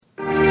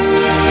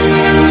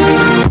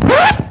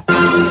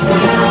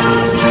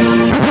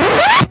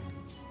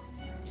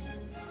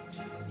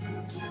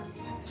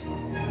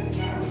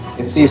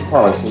these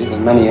policies,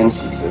 in many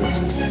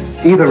instances,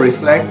 either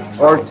reflect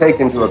or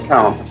take into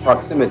account the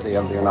proximity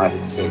of the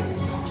United States.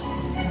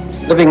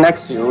 Living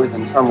next to you is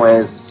in some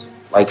ways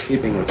like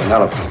sleeping with an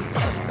elephant.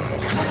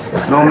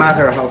 No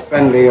matter how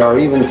friendly or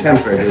even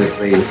tempered is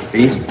the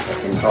beast, if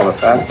I can call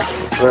it that,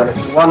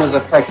 one is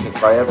affected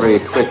by every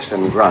twitch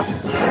and grunt.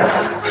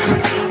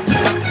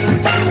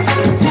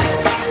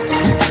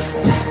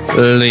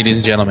 Ladies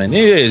and gentlemen,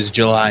 it is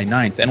July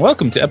 9th, and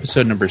welcome to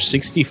episode number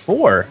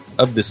 64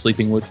 of the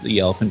Sleeping with the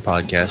Elephant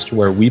podcast,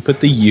 where we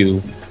put the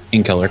U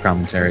in color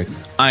commentary.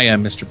 I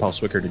am Mr. Paul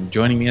Swickard, and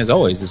joining me as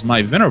always is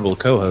my venerable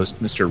co-host,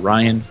 Mr.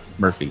 Ryan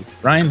Murphy.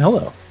 Ryan,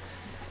 hello.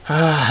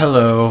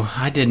 Hello.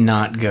 I did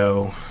not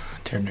go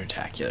to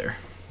Nerdtacular.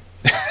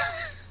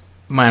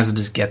 Might as well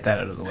just get that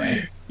out of the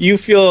way. You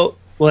feel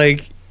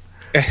like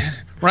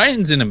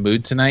Ryan's in a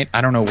mood tonight. I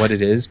don't know what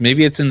it is.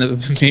 Maybe it's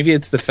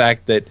the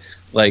fact that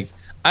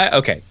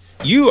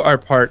you are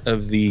part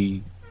of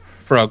the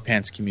Frog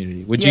Pants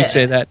community. Would you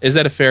say that? Is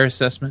that a fair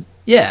assessment?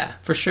 Yeah,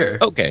 for sure.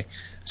 Okay.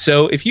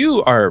 So if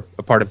you are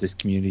a part of this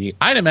community,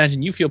 I'd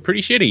imagine you feel pretty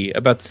shitty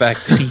about the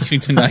fact that you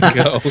did not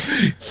go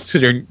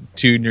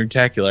to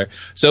Nerdtacular.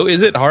 So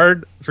is it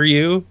hard for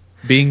you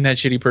being that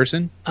shitty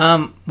person?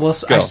 I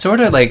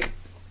sort of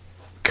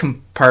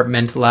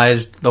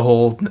compartmentalized the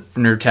whole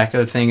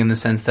Nerdtacular thing in the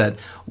sense that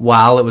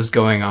while it was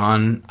going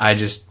on, I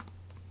just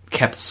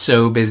kept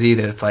so busy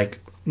that it's like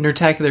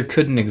Nerdtacular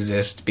couldn't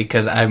exist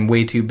because I'm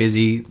way too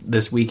busy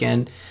this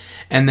weekend.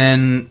 And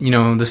then,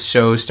 the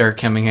shows start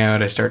coming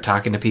out. I start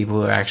talking to people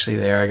who are actually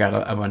there. I got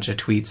a bunch of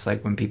tweets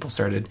like when people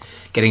started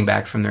getting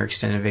back from their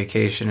extended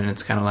vacation, and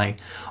it's kind of like,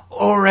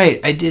 all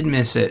right, I did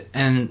miss it,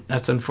 and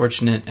that's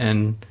unfortunate.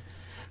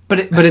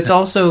 But it's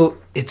also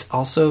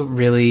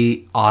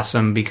really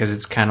awesome because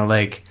it's kind of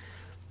like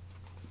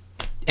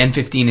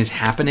N15 is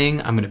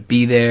happening. I'm going to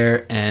be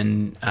there,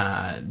 and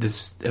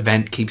this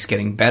event keeps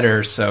getting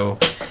better. So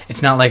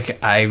it's not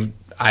like I'm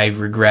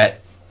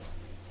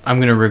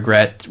going to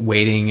regret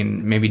waiting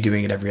and maybe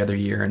doing it every other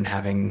year and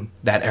having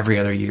that every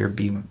other year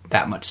be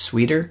that much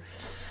sweeter.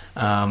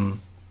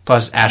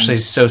 Plus,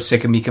 Ashley's so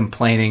sick of me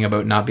complaining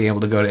about not being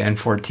able to go to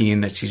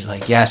N14 that she's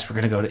like, yes, we're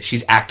going to go to...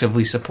 She's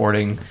actively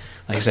supporting,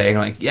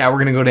 saying, yeah,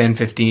 we're going to go to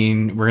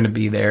N15. We're going to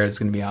be there. It's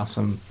going to be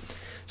awesome.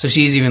 So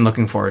she's even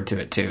looking forward to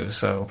it, too.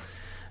 So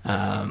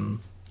I'm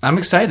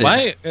excited.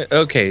 Why?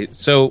 Okay,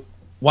 so...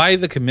 Why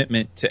the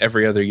commitment to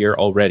every other year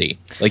already?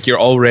 You're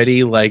already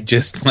you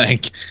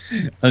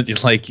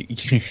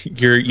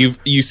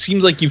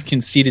seems like you've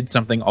conceded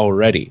something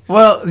already.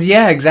 Well,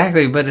 yeah,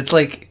 exactly. But it's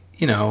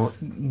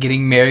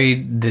getting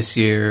married this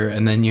year,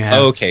 and then you have.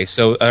 Oh, okay,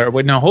 so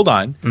now hold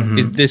on. Mm-hmm.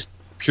 Is this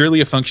purely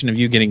a function of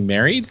you getting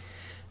married?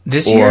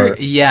 This year,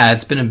 yeah,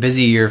 it's been a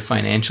busy year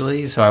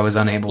financially, so I was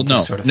unable to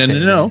sort of.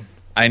 No.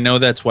 I know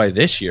that's why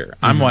this year.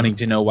 I'm wanting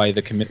to know why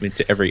the commitment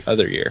to every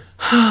other year.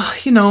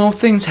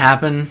 Things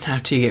happen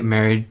after you get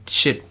married.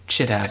 Shit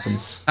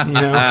happens.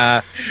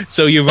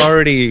 So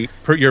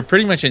you're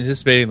pretty much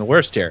anticipating the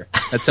worst here.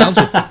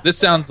 This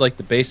sounds like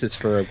the basis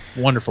for a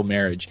wonderful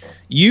marriage.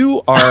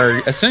 You are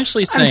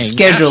essentially saying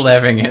schedule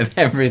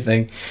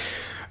everything.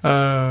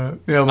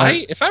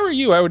 If I were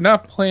you, I would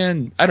not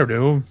plan. I don't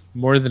know,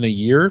 more than a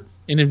year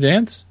in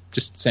advance.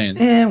 Just saying.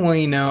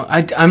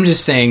 I'm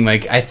just saying,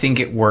 I think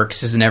it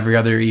works as an every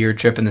other year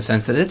trip in the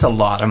sense that it's a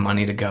lot of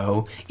money to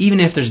go.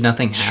 Even if there's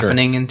nothing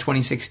happening in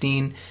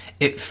 2016,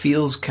 it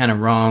feels kind of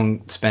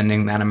wrong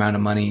spending that amount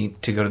of money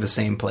to go to the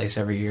same place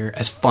every year,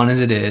 as fun as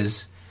it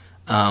is.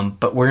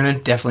 But we're going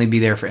to definitely be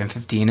there for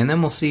M15, and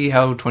then we'll see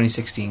how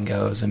 2016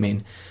 goes.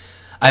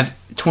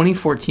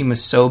 2014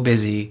 was so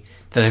busy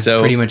that I've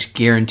pretty much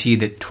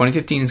guaranteed that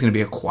 2015 is going to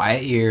be a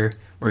quiet year.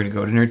 We're going to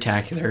go to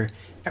Nerdtacular.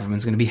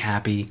 Everyone's going to be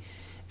happy.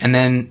 And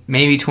then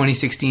maybe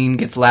 2016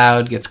 gets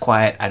loud, gets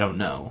quiet. I don't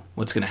know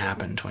what's going to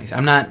happen in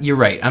 2016. You're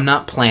right. I'm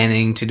not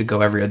planning to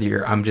go every other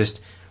year. I'm just,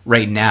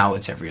 right now,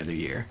 it's every other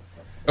year.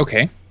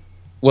 Okay.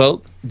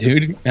 Well,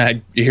 dude,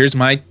 here's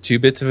my 2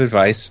 bits of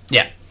advice.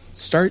 Yeah.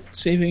 Start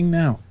saving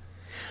now.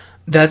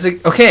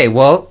 Okay,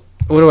 well,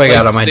 what do I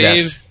got on my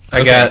desk?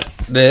 I got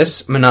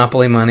this,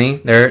 Monopoly money.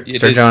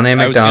 Sir John A.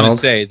 McDonald. I was going to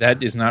say,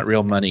 that is not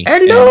real money.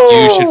 Hello!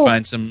 And you should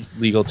find some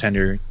legal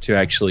tender to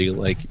actually,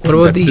 What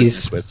about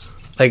these? With.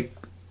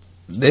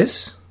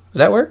 This? Would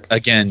that work?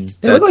 Again,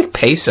 they look like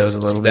pesos a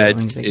little bit.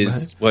 That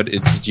is what?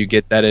 Did you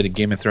get that at a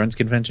Game of Thrones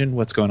convention?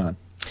 What's going on?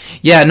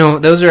 Yeah, no,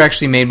 those are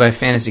actually made by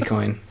Fantasy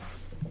Coin.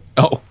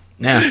 Oh,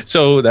 yeah.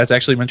 So that's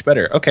actually much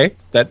better. Okay,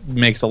 that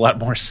makes a lot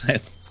more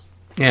sense.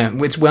 Yeah,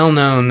 it's well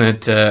known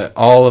that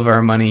all of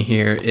our money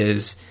here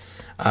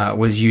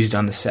was used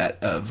on the set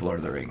of Lord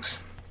of the Rings.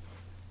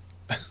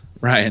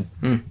 Ryan.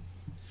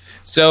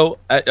 So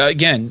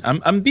again,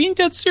 I'm being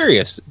dead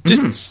serious.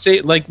 Just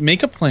say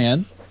make a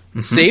plan.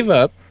 Save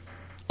up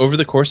over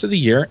the course of the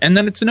year, and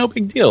then it's no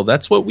big deal.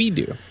 That's what we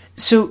do.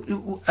 So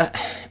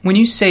when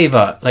you save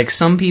up,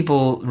 some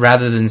people,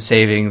 rather than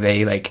saving,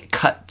 they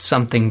cut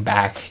something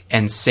back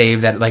and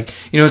save that.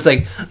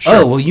 It's sure.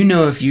 Oh, well,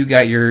 if you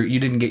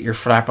didn't get your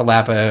Frappa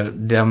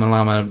Lappa Delma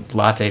Llama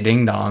Latte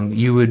Ding Dong,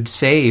 you would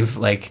save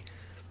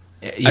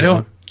you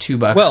know,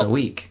 $2 a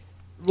week.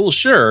 Well,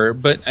 sure,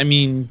 but I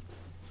mean,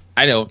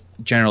 I don't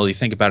generally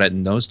think about it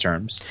in those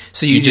terms.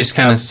 So you just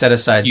kind of set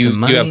aside some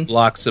money? You have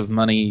blocks of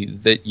money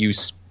that you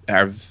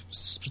have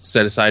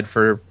set aside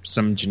for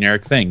some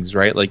generic things,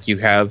 right? Like you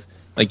have,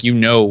 like you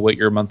know what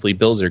your monthly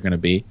bills are going to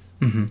be.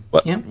 Mm-hmm.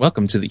 Well,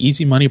 welcome to the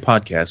Easy Money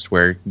Podcast,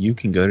 where you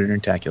can go to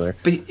Nerdtacular.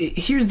 But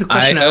here's the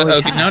question I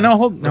always have.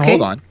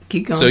 Hold on.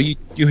 Keep going. So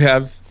you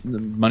have the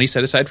money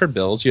set aside for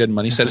bills. You had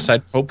money set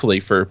aside,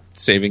 hopefully, for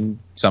saving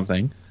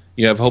something.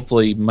 You have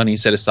hopefully money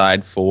set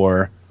aside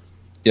for,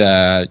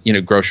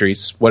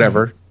 groceries,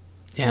 whatever.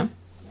 Yeah.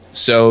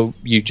 So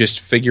you just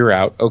figure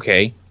out,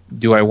 okay,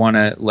 do I want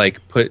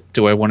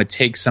to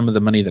take some of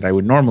the money that I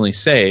would normally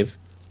save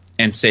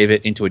and save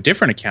it into a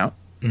different account?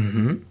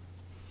 Mm-hmm.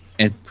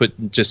 And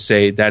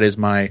say that is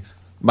my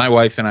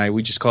wife and I,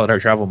 we just call it our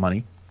travel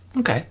money.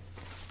 Okay.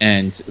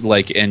 And I'm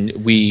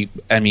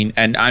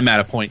at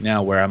a point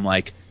now where I'm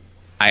like,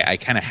 I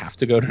kind of have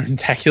to go to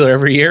Nerdtacular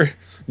every year.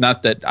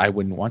 Not that I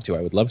wouldn't want to,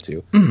 I would love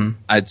to. Mm-hmm.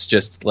 It's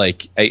just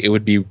like, it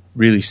would be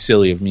really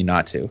silly of me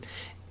not to.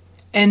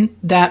 And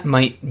that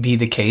might be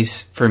the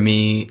case for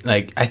me.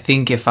 Like, I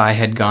think if I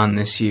had gone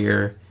this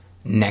year,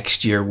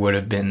 next year would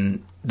have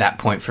been that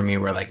point for me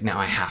where like, now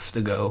I have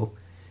to go.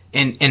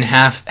 And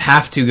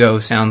have to go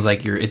sounds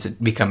like it's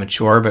become a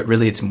chore, but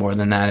really it's more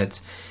than that.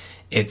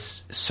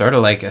 It's sort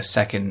of like a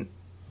second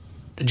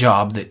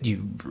job that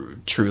you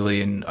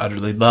truly and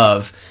utterly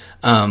love,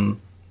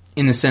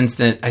 in the sense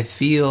that I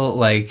feel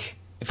like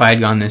if I had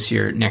gone this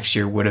year, next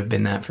year would have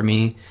been that for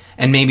me.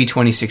 And maybe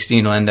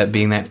 2016 will end up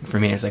being that for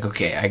me. It's like,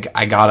 okay,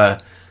 I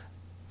gotta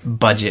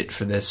budget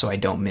for this so I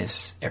don't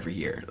miss every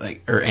year,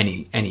 like, or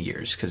any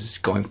years, because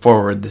going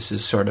forward, this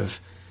is sort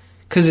of,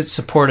 because it's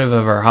supportive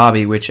of our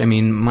hobby, which, I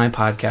mean, my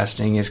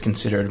podcasting is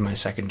considered my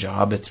second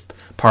job. It's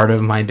part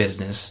of my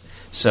business.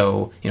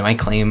 So, I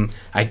claim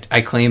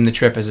the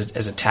trip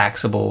as a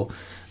taxable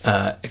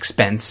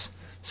expense.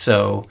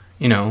 So,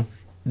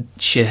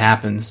 shit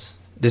happens.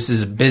 This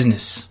is a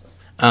business.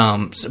 I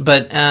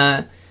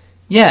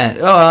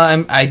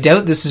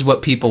doubt this is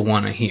what people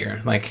want to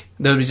hear. Like,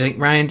 they'll be like,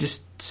 Ryan,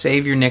 just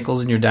save your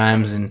nickels and your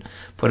dimes and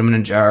put them in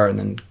a jar and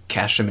then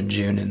cash them in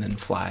June and then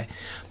fly.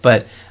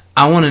 But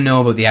I want to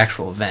know about the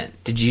actual event.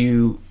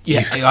 You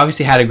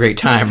obviously had a great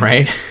time,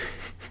 right?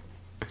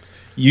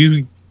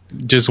 You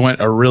just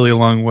went a really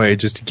long way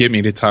just to get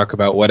me to talk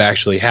about what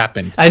actually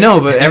happened. I know,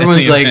 but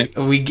everyone's like,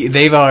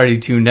 they've already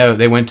tuned out.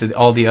 They went to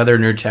all the other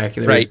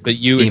Nerdtacular. Right, but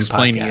you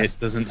explaining it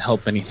doesn't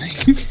help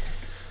anything.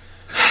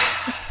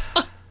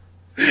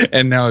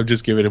 And now I'm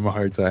just giving him a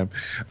hard time.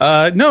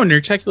 No,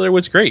 Nerdtacular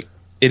was great.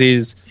 It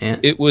is. Yeah.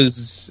 It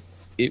was.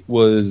 If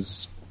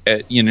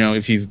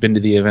you've been to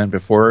the event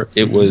before,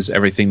 it was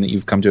everything that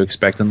you've come to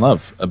expect and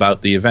love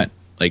about the event.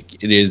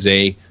 Like, it is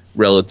a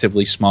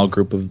relatively small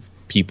group of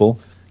people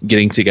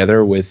getting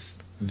together with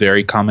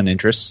very common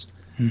interests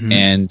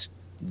and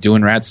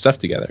doing rad stuff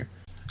together.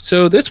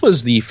 So this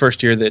was the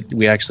first year that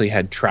we actually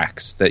had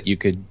tracks that you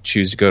could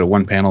choose to go to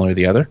one panel or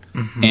the other.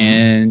 Mm-hmm.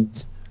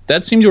 And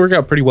that seemed to work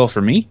out pretty well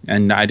for me.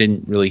 And I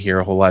didn't really hear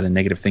a whole lot of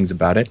negative things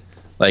about it.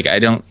 Like,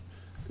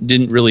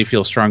 didn't really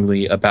feel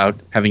strongly about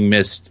having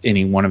missed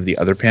any one of the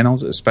other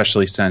panels,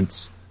 especially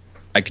since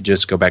I could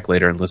just go back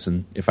later and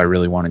listen if I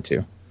really wanted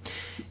to.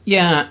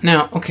 Yeah,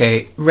 now,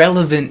 okay,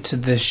 relevant to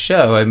this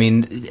show, I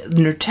mean,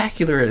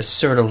 Nerdtacular is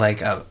sort of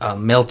like a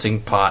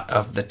melting pot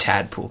of the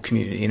Tadpool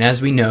community. And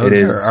as we know,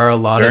 there are a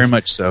lot very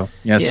much so,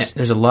 yes. Yeah,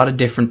 there's a lot of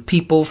different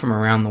people from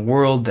around the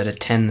world that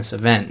attend this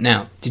event.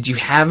 Now, did you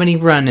have any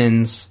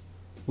run-ins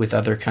with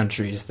other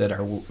countries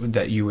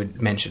that you would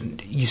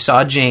mention? You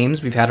saw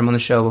James. We've had him on the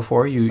show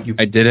before.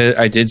 I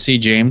did see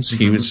James.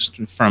 Mm-hmm. He was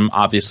from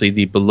obviously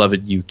the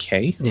beloved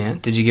UK. Yeah.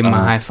 Did you give him a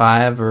high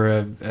five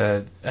or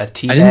a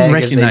tea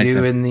bag as they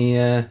do in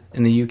the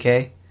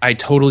UK? I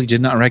totally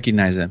did not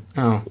recognize him.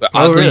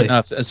 Oddly really?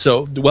 Enough.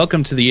 So,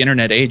 welcome to the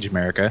internet age,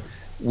 America.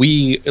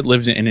 We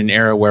lived in an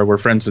era where we're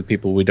friends with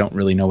people we don't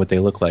really know what they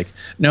look like.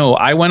 No,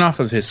 I went off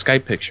of his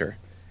Skype picture.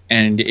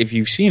 And if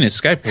you've seen his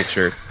Skype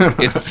picture,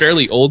 it's a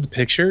fairly old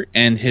picture,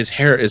 and his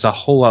hair is a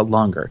whole lot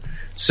longer.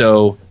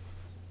 So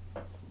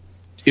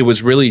it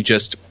was really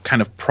just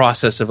kind of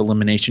process of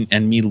elimination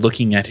and me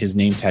looking at his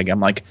name tag. I'm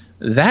like,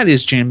 that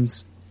is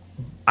James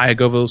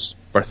Iagovos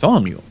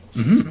Bartholomew.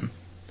 Mm-hmm.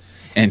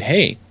 And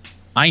hey,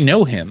 I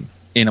know him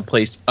in a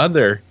place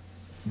other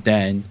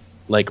than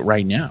like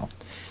right now.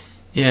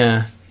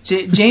 Yeah.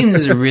 James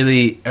is a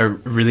really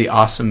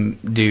awesome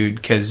dude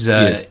because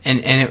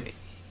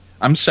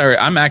I'm sorry.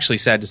 I'm actually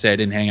sad to say I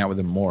didn't hang out with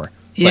him more.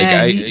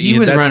 Yeah, he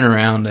was running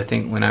around, I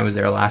think, when I was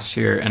there last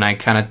year, and I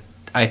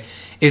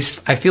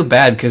feel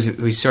bad because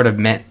we sort of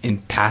met in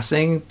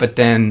passing, but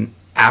then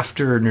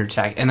after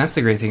Nerdtacular, and that's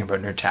the great thing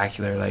about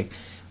Nerdtacular, like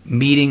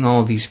meeting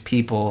all these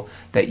people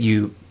that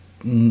you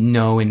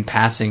know in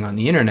passing on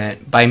the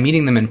internet, by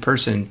meeting them in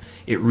person,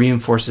 it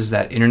reinforces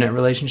that internet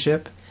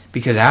relationship,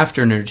 because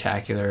after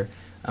Nerdtacular,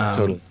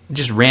 totally.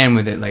 Just ran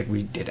with it. Like,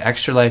 we did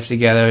Extra Life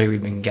together.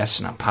 We've been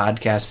guesting on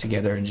podcasts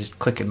together and just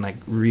clicking like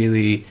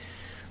really,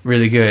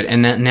 really good.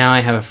 And now I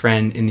have a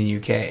friend in the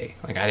UK.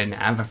 Like, I didn't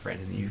have a friend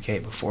in the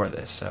UK before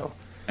this, so.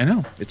 I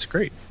know, it's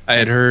great. I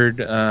had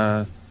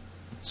heard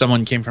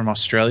someone came from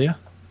Australia.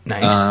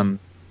 Nice.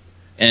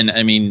 And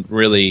I mean,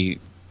 really,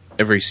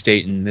 every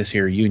state in this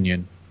here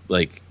union,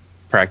 like,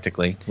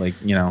 practically, like,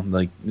 you know,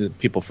 like the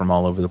people from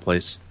all over the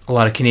place. A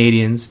lot of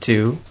Canadians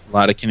too. A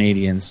lot of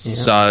Canadians.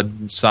 Yeah.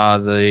 Saw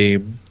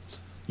the,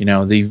 you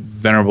know, the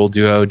venerable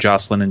duo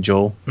Jocelyn and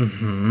Joel.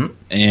 Mm-hmm.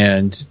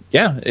 And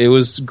yeah, it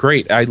was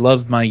great. I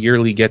loved my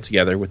yearly get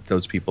together with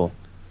those people.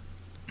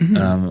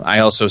 Mm-hmm.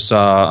 I also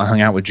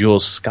hung out with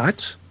Jules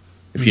Scott,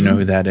 if you know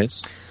who that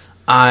is.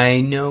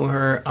 I know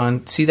her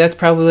on. See, that's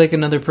probably like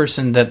another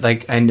person that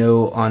like I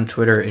know on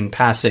Twitter in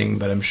passing,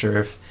 but I'm sure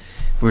if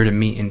we were to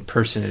meet in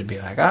person, it'd be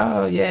like,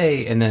 oh,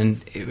 yay. And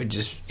then it would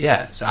just,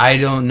 yeah. So I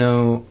don't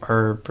know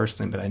her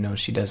personally, but I know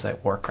she does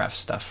like Warcraft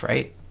stuff,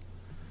 right?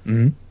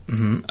 Mm-hmm.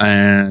 Mm-hmm.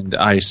 And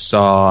I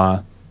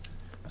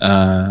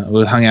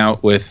we hung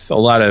out with a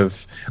lot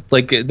of,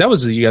 like, that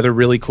was the other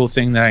really cool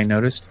thing that I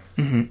noticed.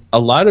 Mm-hmm. A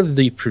lot of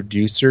the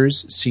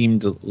producers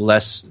seemed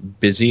less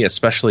busy,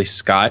 especially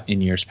Scott,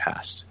 in years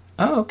past.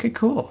 Oh, okay,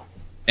 cool.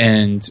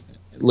 And,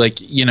 like,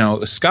 you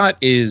know, Scott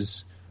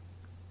is,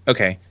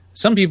 okay,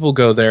 some people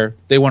go there,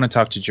 they want to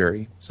talk to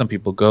Jury. Some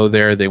people go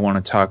there, they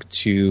want to talk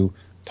to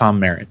Tom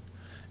Merritt.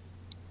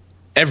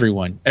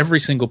 Every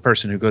single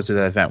person who goes to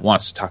that event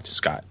wants to talk to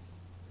Scott.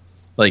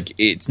 Like,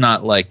 it's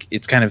not like,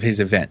 it's kind of his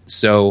event.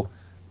 So,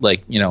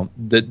 like, you know,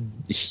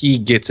 he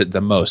gets it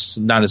the most,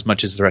 not as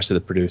much as the rest of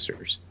the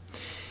producers.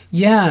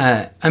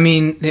 Yeah, I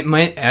mean,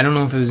 I don't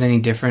know if it was any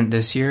different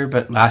this year,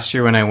 but last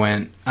year when I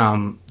went,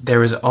 there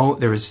was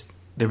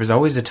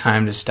always a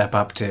time to step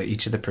up to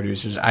each of the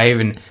producers. I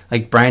even,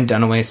 like, Brian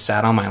Dunaway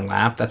sat on my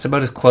lap. That's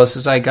about as close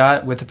as I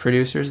got with the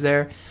producers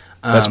there.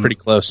 That's pretty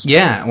close.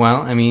 Yeah,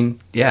 well, I mean,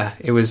 yeah,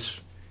 it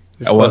was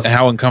close.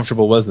 How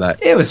uncomfortable was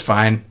that? It was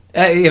fine.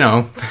 You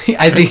know,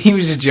 I think he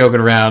was just joking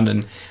around,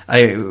 and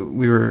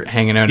we were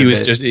hanging out. He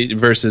was just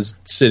versus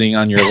sitting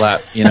on your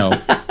lap, you know.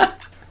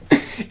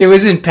 It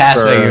was in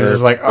passing. He was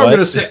just like, "Oh, I'm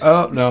gonna say,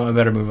 oh no, I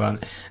better move on."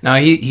 No,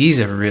 he's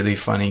a really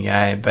funny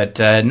guy, but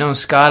no,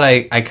 Scott,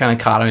 I kind of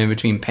caught him in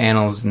between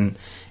panels, and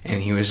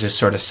he was just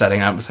sort of setting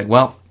up. It's like,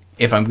 well,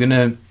 if I'm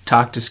gonna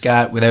talk to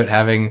Scott without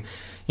having,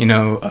 you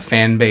know, a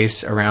fan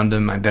base around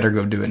him, I better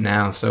go do it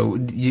now. So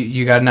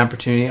you got an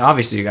opportunity.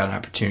 Obviously, you got an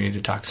opportunity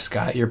to talk to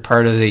Scott. You're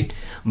part of the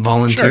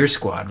volunteer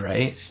squad,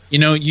 right? You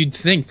know, you'd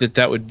think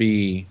that would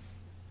be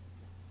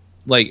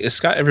like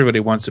Scott. Everybody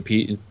wants a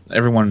piece.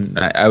 Everyone.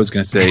 I was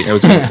going to say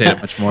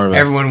it much more. Of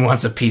everyone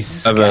wants a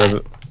piece of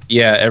Scott.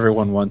 Yeah,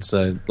 everyone wants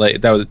a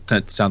like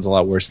that sounds a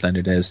lot worse than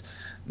it is.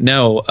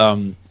 No,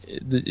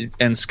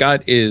 and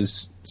Scott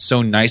is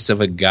so nice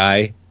of a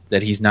guy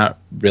that he's not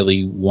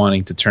really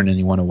wanting to turn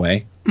anyone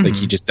away. Mm-hmm. Like,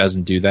 he just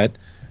doesn't do that.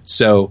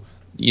 So,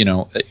 you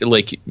know,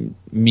 like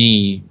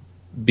me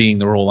being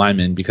the role I'm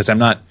in, because I'm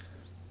not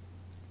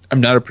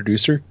a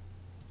producer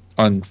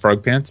on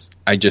Frog Pants.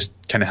 I just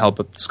kind of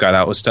help Scott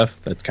out with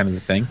stuff. That's kind of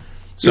the thing.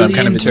 So I'm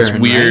kind of in this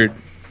weird, right?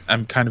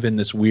 I'm kind of in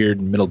this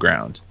weird middle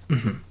ground.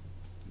 Mm-hmm.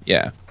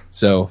 Yeah.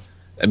 So,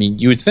 I mean,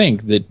 you would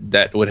think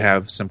that would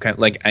have some kind of,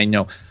 like, I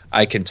know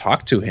I can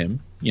talk to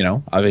him. You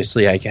know,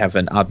 obviously I have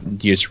an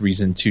obvious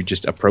reason to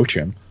just approach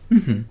him.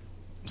 Mm-hmm.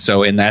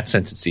 So in that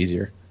sense, it's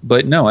easier.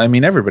 But no, I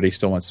mean, everybody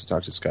still wants to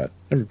talk to Scott.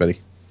 Everybody.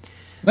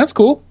 That's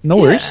cool. No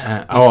worries.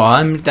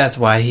 That's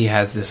why he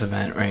has this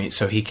event, right?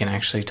 So he can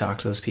actually talk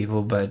to those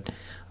people. But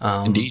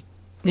indeed.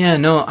 Yeah,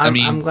 no,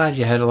 I'm glad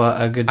you had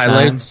a good time.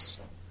 Highlights,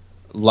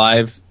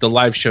 the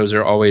live shows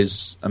are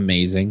always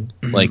amazing.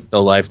 Mm-hmm. Like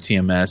the live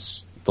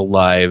TMS, the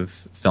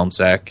live Film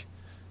Sack,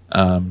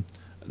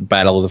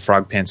 Battle of the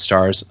Frog Pants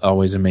Stars,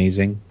 always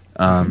amazing.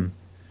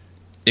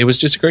 It was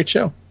just a great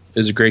show. It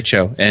was a great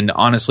show. And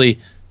honestly,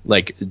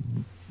 like,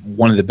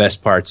 one of the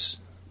best parts,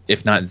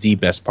 if not the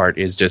best part,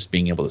 is just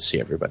being able to see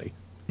everybody.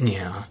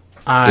 Yeah.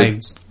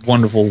 It's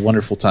wonderful,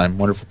 wonderful time,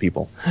 wonderful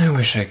people. I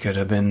wish I could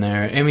have been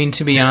there. I mean,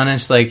 to be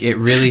honest, like, it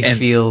really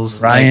feels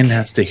Ryan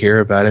has to hear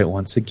about it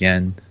once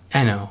again.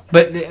 I know.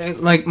 But,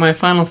 like, my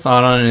final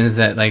thought on it is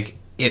that, like,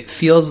 it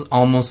feels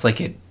almost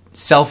like it,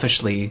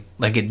 selfishly,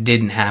 like it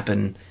didn't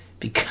happen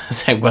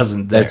because I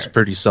wasn't there. That's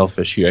pretty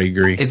selfish. Yeah, I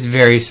agree. It's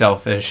very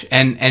selfish.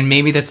 And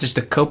maybe that's just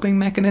a coping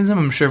mechanism.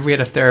 I'm sure if we had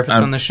a therapist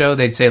on the show,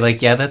 they'd say,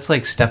 like, yeah, that's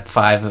like step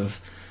 5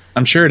 of...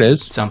 I'm sure it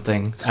is.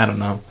 Something. I don't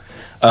know.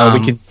 I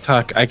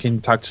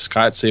can talk to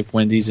Scott, see if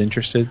Wendy's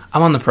interested.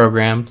 I'm on the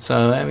program,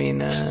 so, I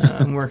mean,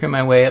 I'm working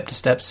my way up to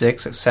step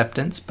 6,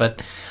 acceptance,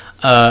 but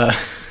I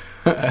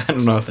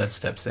don't know if that's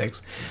step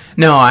 6.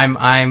 No,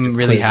 I'm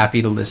really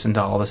happy to listen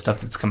to all the stuff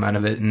that's come out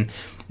of it. And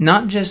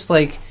not just,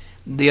 like...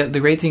 The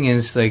great thing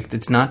is, like,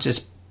 it's not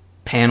just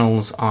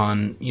panels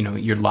on, you know,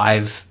 your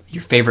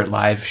favorite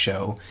live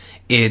show.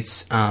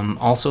 It's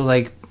also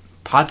like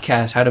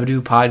podcasts, how to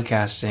do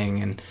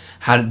podcasting,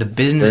 and the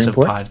business of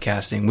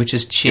podcasting, which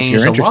has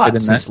changed a lot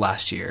since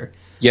last year.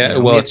 Yeah,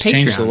 well, it's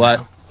changed a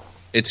lot.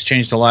 It's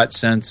changed a lot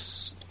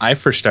since I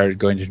first started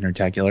going to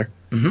Nerdtacular.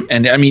 Mm-hmm.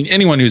 And I mean,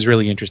 anyone who's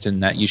really interested in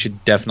that, you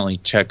should definitely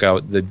check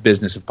out the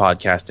business of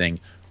podcasting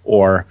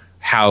or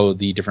how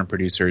the different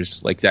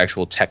producers, like the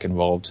actual tech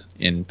involved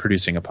in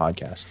producing a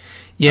podcast.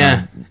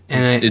 Yeah,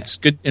 It's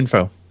good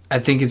info. I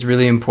think it's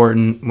really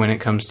important when it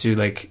comes to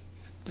like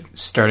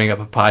starting up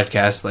a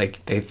podcast.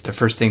 Like the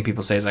first thing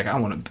people say is like, I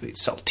want to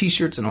sell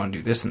T-shirts and I want to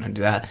do this and I want to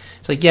do that.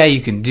 It's like, yeah,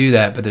 you can do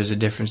that, but there's a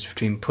difference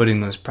between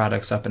putting those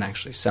products up and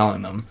actually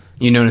selling them.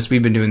 You notice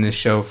we've been doing this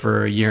show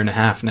for 1.5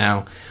 years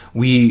now.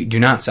 We do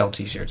not sell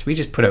T-shirts. We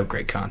just put out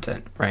great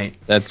content, right?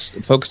 That's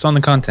focus on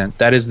the content.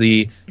 That is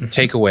the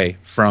takeaway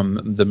from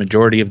the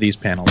majority of these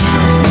panels.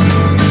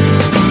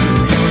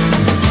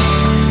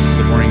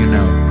 The more you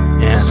know.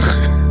 Yeah.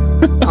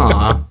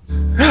 Aw.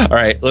 All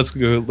right, let's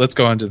go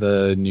on to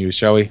the news,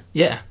 shall we?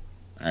 Yeah.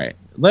 All right,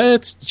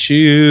 let's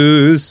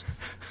choose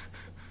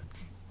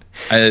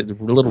a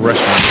little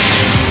restaurant.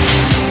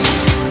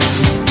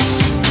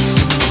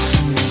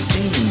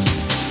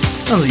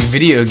 Sounds like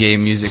video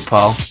game music,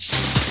 Paul.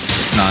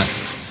 It's not.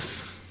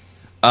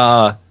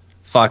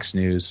 Fox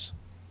News.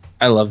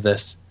 I love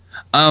this.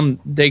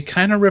 They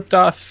kind of ripped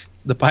off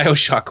the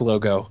BioShock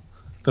logo,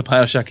 the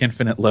BioShock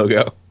Infinite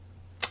logo,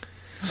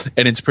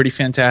 and it's pretty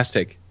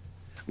fantastic.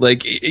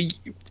 Like,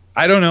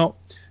 I don't know.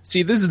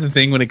 See, this is the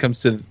thing when it comes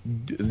to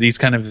these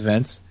kind of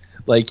events.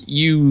 Like,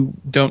 you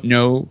don't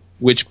know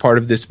which part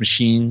of this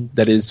machine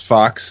that is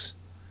Fox,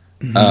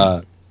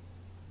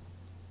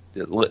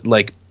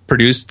 like,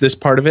 produced this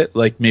part of it.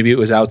 Like, maybe it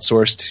was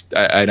outsourced.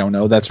 I don't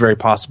know. That's very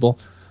possible.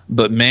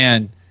 But,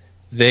 man,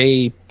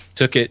 they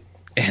took it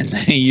and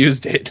they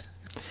used it.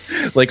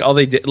 Like, all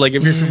they did, like,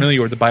 if you're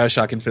familiar with the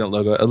BioShock Infinite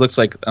logo, it looks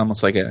like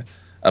almost like a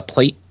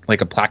plate,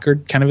 like a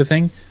placard kind of a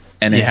thing.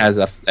 And it has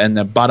and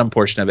the bottom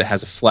portion of it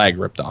has a flag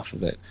ripped off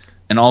of it.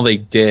 And all they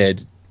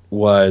did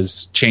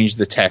was change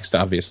the text,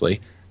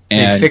 obviously.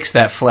 And they fixed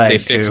that flag. They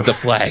fixed the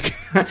flag.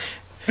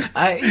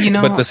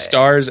 But the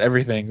stars,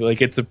 everything,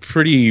 like, it's a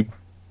pretty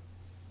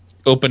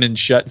open and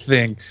shut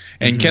thing.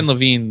 And Ken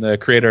Levine, the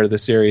creator of the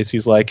series,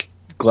 he's like,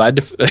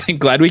 glad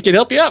we can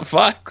help you out,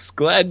 Fox.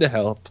 Glad to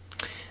help.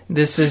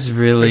 This is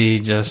really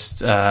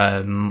just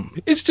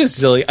it's just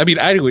silly. I mean,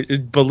 I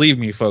would, believe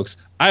me, folks,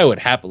 I would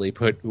happily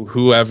put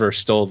whoever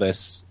stole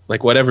this,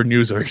 like whatever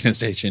news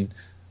organization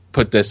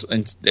put this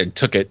and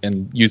took it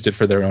and used it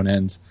for their own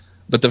ends.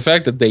 But the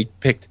fact that they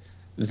picked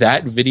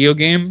that video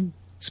game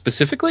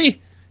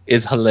specifically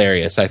is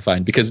hilarious, I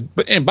find, because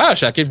in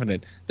BioShock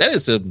Infinite, that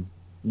is some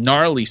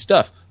gnarly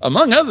stuff.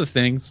 Among other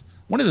things,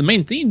 one of the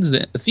main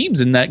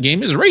themes in that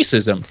game is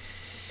racism.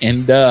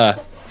 And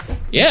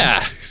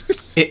yeah.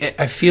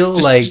 I feel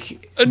just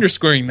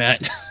underscoring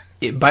that.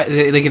 Like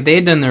if they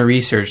had done their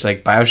research,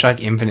 like BioShock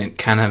Infinite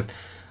kind of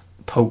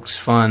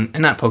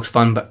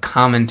but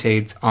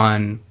commentates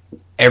on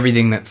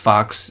everything that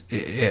Fox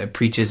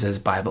preaches as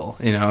Bible.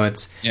 You know,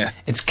 it's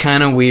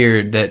kind of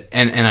weird that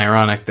and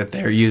ironic that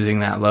they're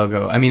using that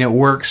logo. I mean, it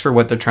works for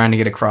what they're trying to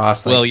get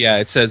across. Like, well, yeah,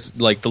 it says,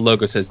 like, the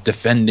logo says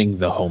defending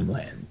the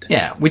homeland.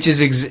 Yeah, which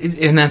is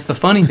and that's the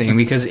funny thing,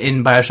 because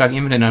in BioShock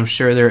Infinite, I'm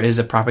sure there is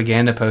a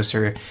propaganda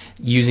poster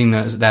using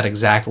that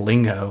exact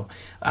lingo.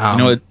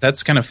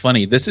 That's kind of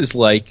funny. This is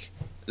like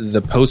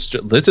the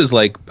poster. This is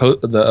like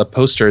a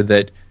poster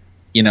that,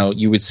 you know,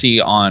 you would see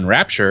on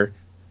Rapture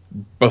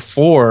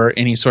before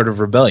any sort of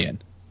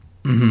rebellion.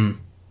 Mm-hmm.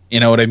 You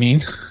know what I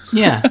mean?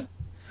 Yeah.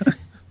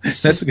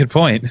 That's a good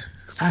point.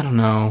 I don't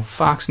know.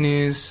 Fox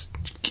News.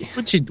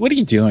 What are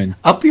you doing?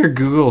 Up your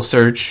Google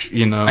search,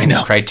 I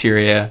know.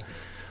 criteria.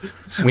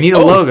 We need a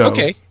logo.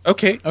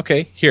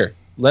 Okay. Here,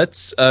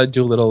 let's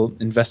do a little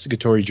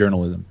investigatory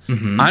journalism.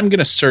 Mm-hmm. I'm going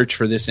to search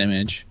for this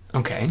image.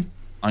 Okay.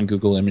 On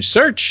Google Image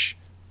Search,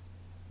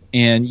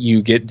 and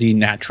you get the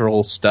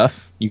natural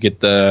stuff. You get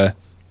the.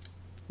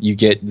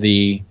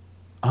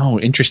 Oh,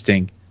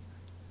 interesting.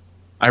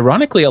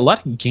 Ironically, a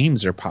lot of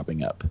games are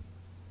popping up.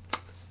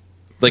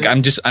 Like,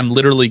 I'm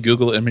literally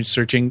Google image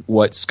searching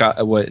what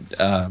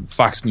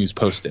Fox News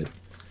posted,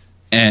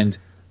 and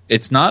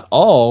it's not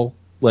all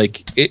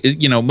like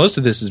most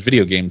of this is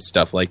video game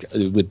stuff, like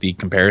with the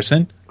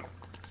comparison,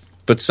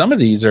 but some of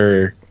these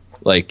are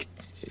like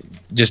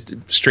just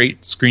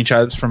straight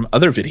screenshots from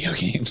other video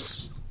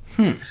games.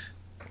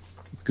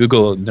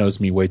 Google knows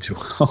me way too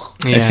well.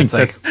 Yeah, I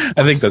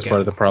think that's part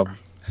of the problem.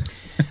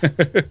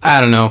 I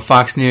don't know.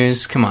 Fox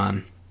News, come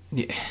on.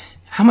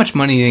 How much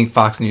money do you think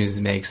Fox News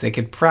makes? They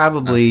could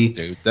probably...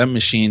 dude, that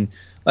machine,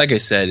 like I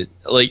said,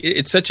 like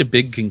it's such a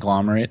big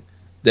conglomerate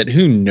that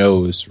who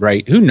knows,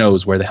 right? Who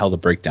knows where the hell the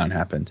breakdown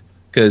happened?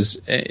 Because,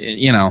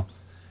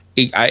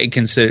 I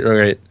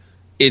consider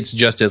it's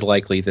just as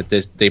likely that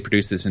they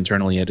produced this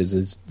internally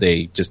as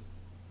they just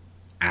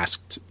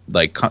asked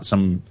like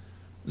some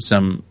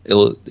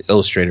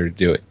illustrator to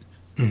do it.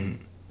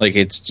 Mm-hmm. Like,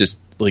 it's just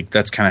like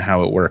that's kind of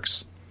how it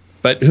works.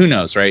 But who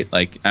knows, right?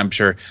 Like, I'm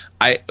sure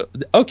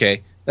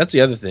that's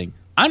the other thing.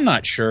 I'm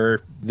not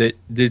sure that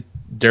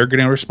they're going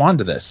to respond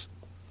to this.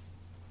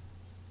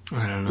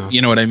 I don't know.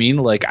 You know what I mean?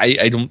 Like,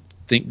 I don't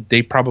think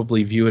they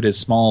probably view it as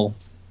small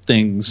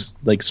things,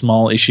 like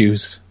small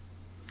issues.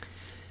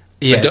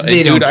 Yeah,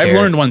 dude, I've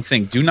learned one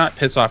thing: do not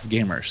piss off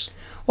gamers.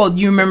 Well,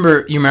 you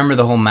remember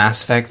the whole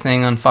Mass Effect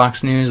thing on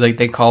Fox News? Like,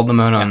 they called them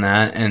out on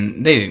that,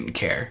 and they didn't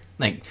care.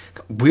 Like,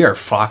 we are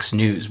Fox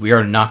News. We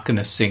are not going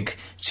to sink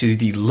to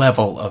the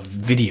level of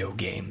video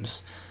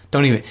games.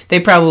 They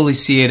probably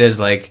see it as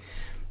like,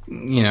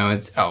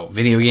 it's,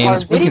 video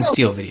games? We can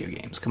steal video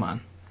games. Come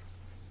on.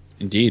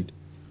 Indeed.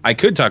 I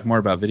could talk more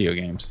about video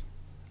games.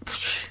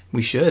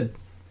 We should.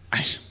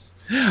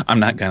 I'm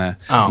not gonna.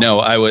 Oh. No,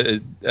 I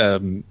would.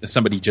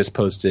 Somebody just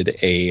posted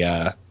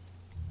a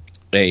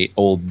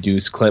old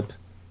news clip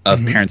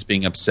of parents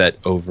being upset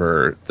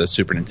over the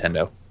Super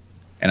Nintendo,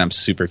 and I'm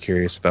super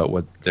curious about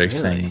what they're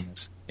saying in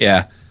this.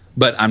 Yeah,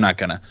 but I'm not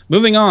gonna.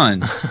 Moving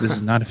on. This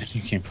is not a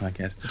video game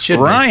podcast.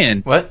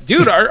 Ryan, what?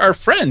 Dude, our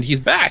friend, he's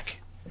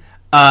back.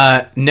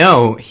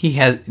 No, he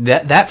has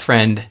that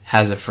friend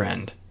has a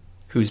friend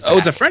who's back. Oh,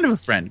 it's a friend of a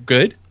friend.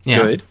 Good. Yeah.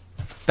 Good.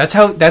 That's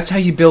how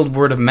you build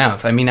word of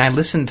mouth. I mean, I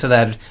listened to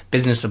that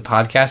Business of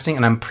Podcasting,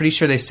 and I'm pretty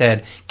sure they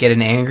said get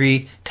an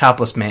angry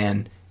topless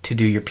man to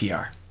do your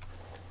PR.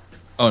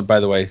 Oh, and by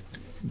the way,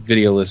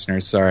 video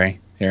listeners, sorry.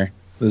 Here,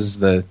 this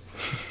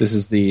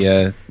is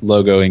the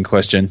logo in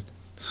question.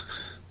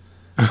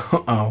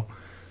 Oh,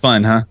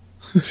 fun, huh?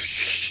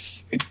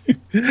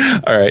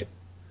 All right,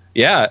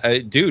 yeah,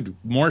 dude,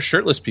 more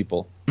shirtless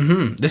people.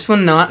 Mm-hmm. This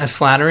one not as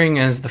flattering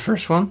as the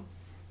first one. I'm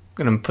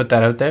gonna put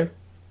that out there.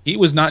 He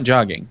was not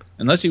jogging,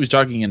 unless he was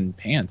jogging in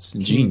pants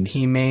and jeans.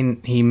 He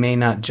may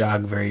not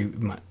jog very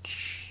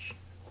much.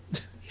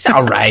 He's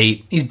all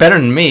right. He's better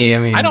than me. I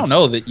mean, I don't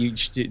know that you,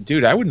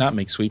 dude. I would not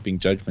make sweeping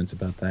judgments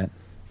about that.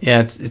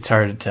 Yeah, it's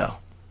hard to tell.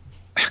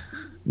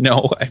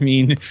 No, I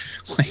mean,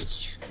 like,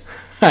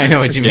 I know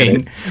what you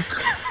mean.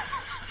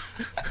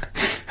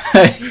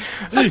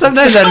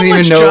 Sometimes I don't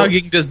even know. How much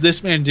jogging does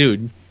this man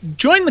do?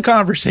 Join the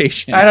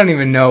conversation. I don't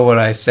even know what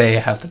I say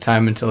half the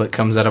time until it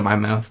comes out of my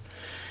mouth.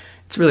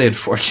 It's really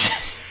unfortunate.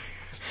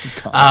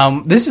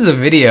 This is a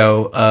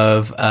video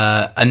of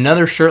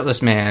another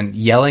shirtless man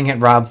yelling at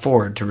Rob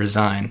Ford to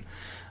resign.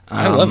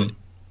 I love it.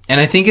 And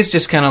I think it's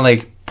just kind of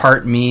like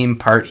part meme,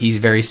 part he's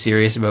very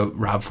serious about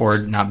Rob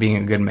Ford not being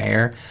a good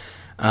mayor.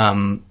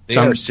 They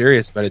are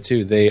serious about it,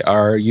 too. They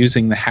are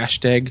using the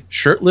hashtag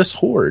shirtless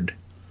horde.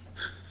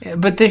 Yeah,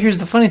 but here's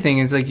the funny thing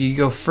is, like, you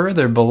go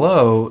further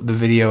below the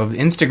video of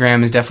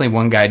Instagram is definitely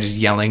one guy just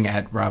yelling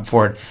at Rob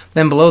Ford.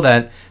 Then below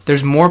that,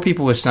 there's more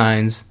people with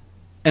signs,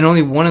 and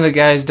only one of the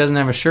guys doesn't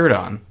have a shirt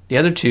on. The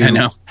other two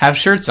have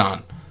shirts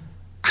on.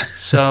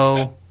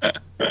 So,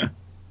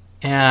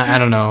 yeah, I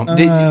don't know.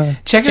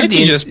 Check out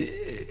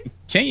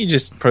Can't you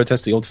just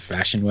protest the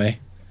old-fashioned way?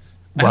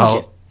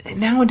 Well,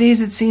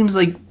 nowadays it seems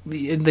like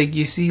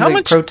you see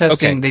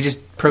protesting. Okay. They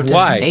just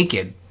protest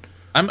naked.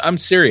 I'm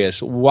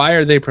serious. Why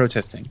are they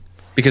protesting?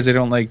 Because they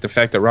don't like the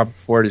fact that Rob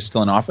Ford is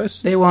still in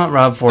office? They want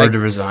Rob Ford to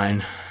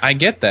resign. I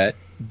get that,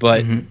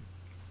 but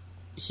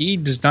he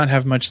does not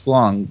have much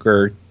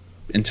longer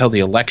until the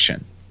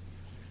election.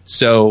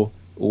 So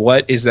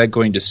what is that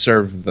going to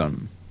serve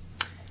them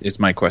is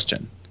my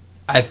question.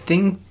 I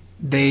think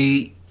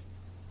they're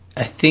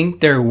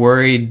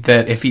worried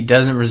that if he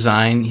doesn't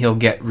resign, he'll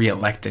get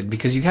reelected.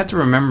 Because you have to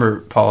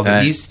remember, Paul,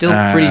 that he's still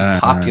pretty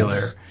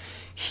popular.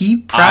 He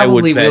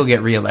probably will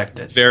get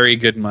reelected. Very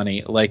good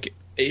money. Like,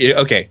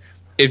 okay,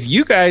 if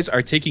you guys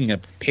are taking a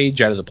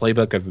page out of the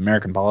playbook of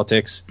American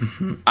politics,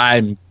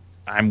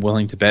 I'm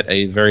willing to bet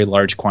a very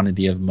large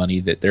quantity of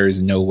money that there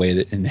is no way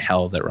that in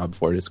hell that Rob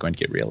Ford is going to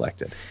get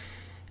reelected.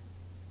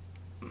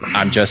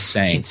 I'm just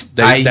saying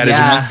that is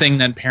one thing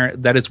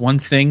that is one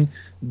thing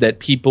that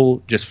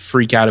people just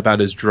freak out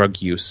about is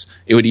drug use.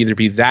 It would either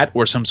be that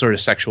or some sort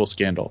of sexual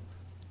scandal.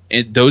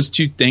 Those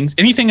two things.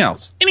 Anything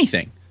else?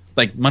 Anything.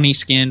 Like money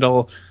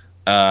scandal,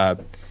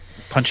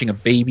 punching a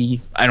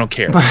baby. I don't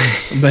care.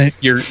 But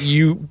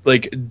you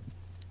like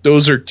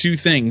those are two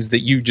things that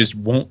you just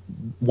won't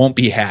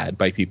be had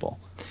by people.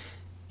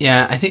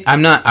 Yeah,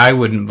 I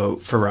wouldn't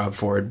vote for Rob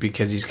Ford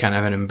because he's kind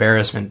of an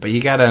embarrassment. But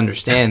you got to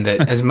understand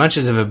that as much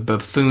as of a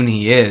buffoon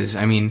he is,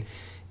 I mean,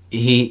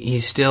 he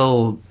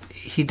still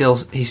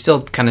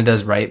kind of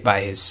does right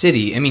by his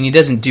city. I mean, he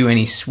doesn't do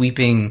any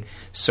sweeping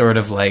sort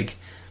of like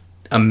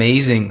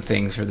amazing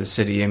things for the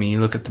city. I mean, you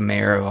look at the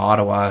mayor of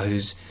Ottawa,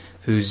 who's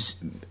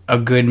a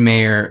good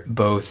mayor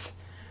both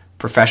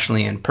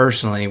professionally and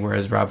personally,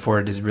 whereas Rob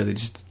Ford is really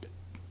just,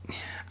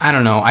 I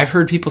don't know. I've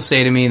heard people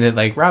say to me that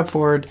like Rob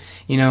Ford,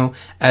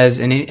 as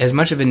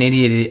much of an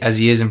idiot as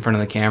he is in front of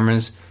the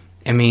cameras,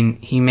 I mean,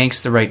 he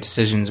makes the right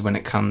decisions when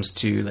it comes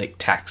to like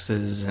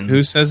taxes and.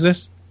 Who says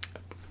this?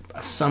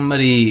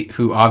 Somebody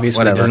who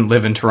obviously doesn't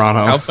live in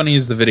Toronto. How funny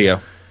is the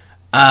video?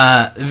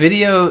 The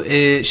video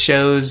it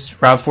shows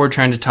Rob Ford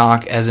trying to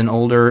talk as an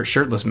older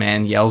shirtless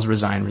man yells,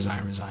 "Resign,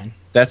 resign, resign."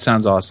 That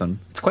sounds awesome.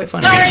 It's quite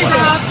funny. Get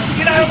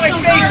out of my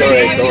face,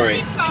 Dan! Get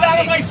out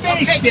of my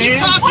face,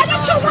 Dan!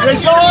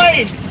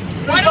 Resign!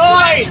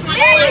 Resign!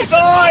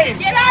 Resign!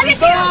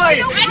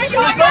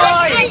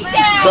 Resign!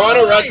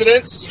 Toronto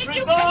residents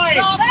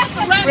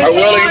are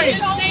willing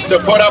to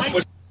put up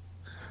with.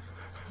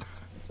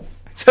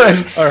 So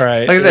all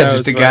right. Like I said,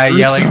 just a guy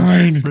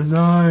yelling,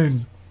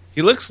 "Resign!"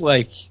 He looks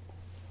like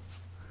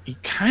he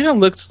kind of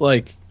looks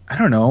like, I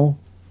don't know,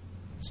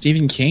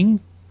 Stephen King,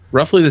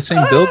 roughly the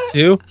same build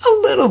too. A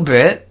little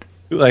bit.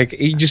 Like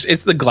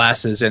it's the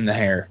glasses and the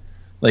hair.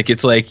 Like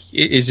it's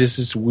just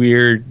this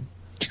weird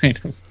kind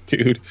of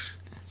dude.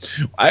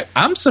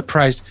 I'm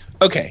surprised.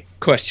 Okay,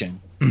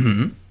 question.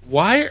 Mm-hmm.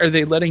 Why are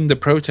they letting the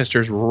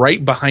protesters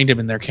right behind him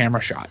in their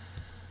camera shot?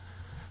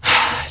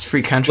 It's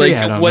free country.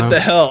 Like, I don't what know. the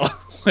hell?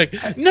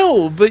 Like,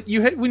 no, but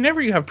whenever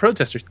you have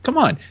protesters, come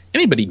on.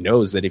 Anybody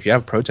knows that if you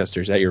have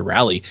protesters at your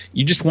rally,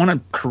 you just want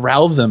to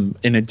corral them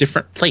in a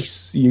different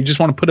place. You just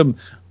want to put them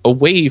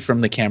away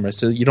from the camera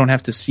so you don't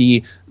have to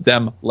see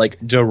them like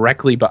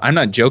directly. But I'm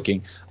not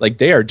joking. Like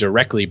they are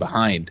directly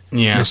behind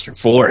Mr.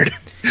 Ford.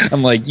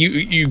 I'm like,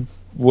 you.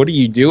 What are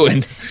you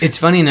doing? It's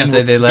funny enough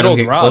that they let him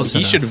get close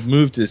enough. He should have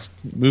moved his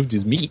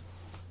meat.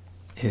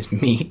 His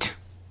meat.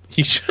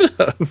 He should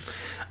have.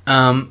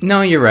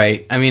 No, you're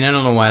right. I mean, I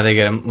don't know why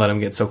they let him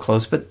get so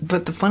close, but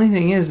the funny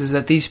thing is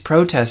that these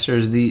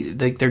protesters,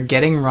 they're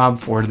getting Rob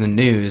Ford in the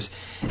news,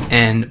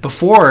 and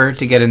before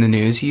to get in the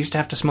news, he used to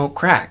have to smoke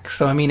crack.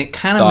 So I mean, it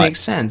kind of makes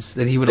sense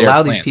that he would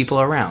allow these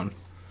people around.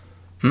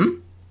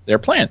 They're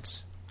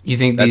plants. You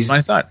think that's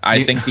my thought?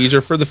 I think these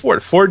are for the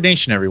Ford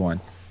Nation,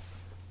 everyone.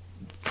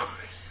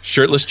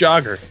 Shirtless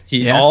jogger.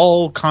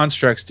 All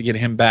constructs to get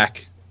him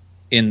back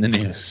in the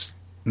news.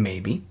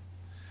 Maybe.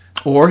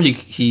 Or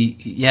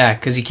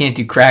because he can't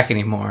do crack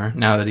anymore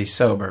now that he's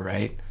sober,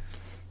 right?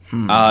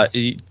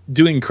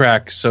 Doing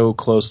crack so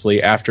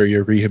closely after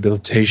your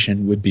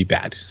rehabilitation would be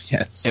bad.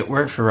 Yes. It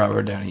worked for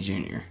Robert Downey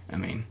Jr. I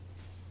mean.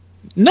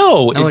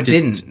 No, it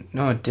didn't.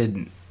 No, it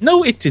didn't.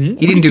 No, it didn't.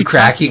 He didn't do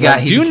crack. He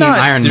became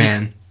Iron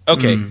Man.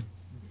 Okay.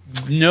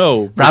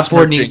 No. Rob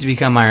Ford needs to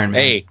become Iron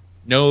Man. Hey,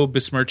 no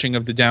besmirching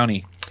of the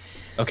Downey.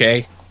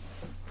 Okay?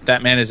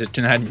 That man is a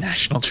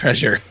national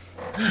treasure.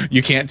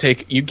 You can't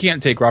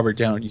take Robert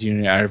Downey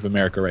Jr. out of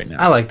America right now.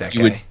 I like that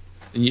guy.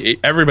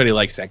 Everybody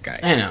likes that guy.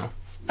 I know.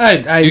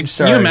 I'm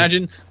sorry. Can you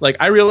imagine? Like,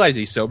 I realize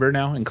he's sober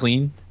now and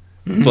clean,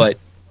 but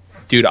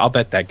dude, I'll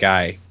bet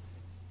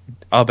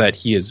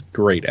he is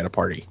great at a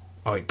party.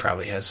 Oh, he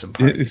probably has some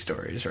party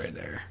stories right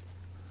there.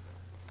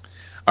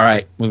 All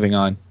right, moving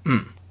on.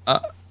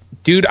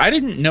 Dude, I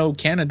didn't know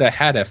Canada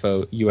had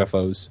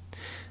UFOs.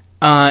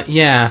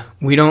 Yeah,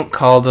 we don't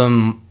call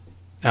them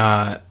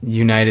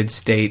United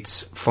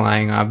States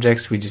flying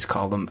objects. We just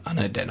call them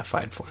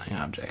unidentified flying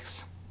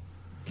objects.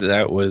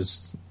 That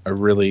was a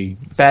really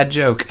bad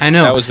joke. I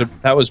know.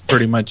 That was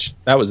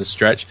a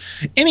stretch.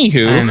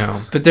 Anywho, I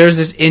know. But there's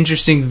this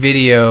interesting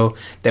video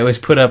that was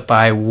put up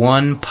by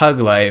One Pug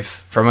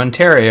Life from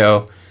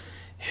Ontario,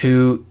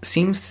 who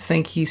seems to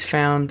think he's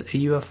found a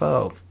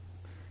UFO.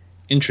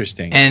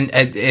 Interesting. And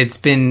it's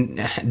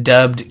been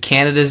dubbed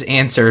Canada's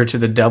answer to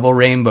the double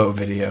rainbow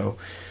video.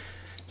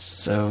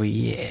 So,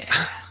 yeah.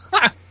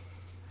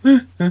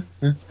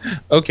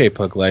 Okay,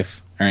 Pug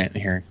Life. All right,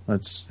 here.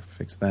 Let's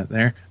fix that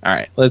there. All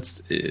right,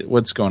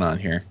 what's going on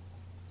here?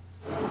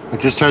 I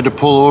just had to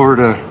pull over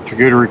to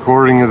get a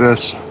recording of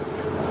this.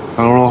 I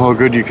don't know how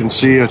good you can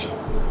see it.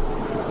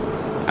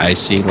 I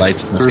see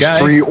lights in the sky. There's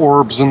 3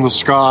 orbs in the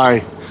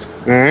sky.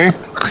 Eh?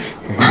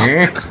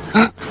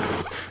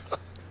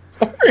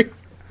 Sorry.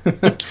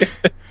 Okay.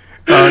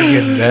 Oh, it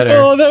gets better.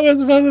 Oh, that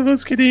was about the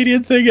most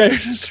Canadian thing I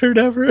just heard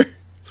ever.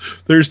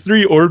 There's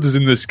 3 orbs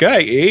in the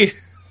sky, eh?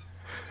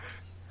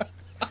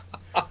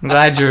 I'm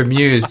glad you're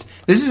amused.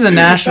 This is a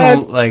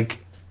national.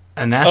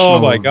 Oh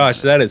my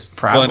gosh, that is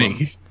problem.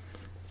 Funny.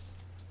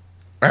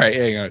 All right,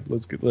 hang on.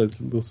 Let's. Look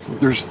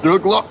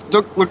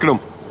at them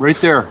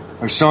right there.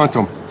 I saw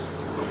them.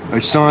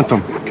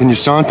 Can you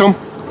saw them?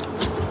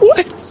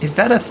 What? Is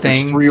that a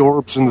thing? There's 3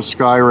 orbs in the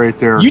sky right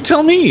there. You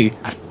tell me.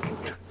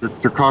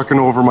 They're cocking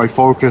over my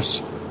focus.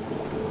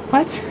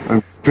 What?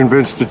 I'm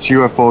convinced it's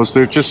UFOs.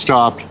 They've just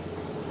stopped.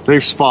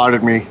 They've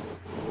spotted me.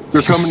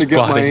 They're coming to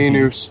get my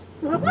anus.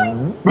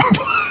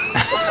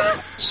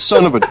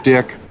 Son of a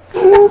dick.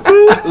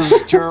 This is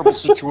a terrible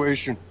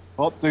situation.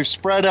 Oh, they've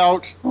spread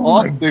out.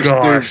 Oh my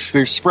gosh.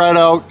 They've spread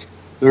out.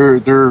 They're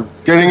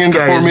getting into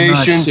formation.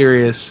 Is not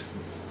serious.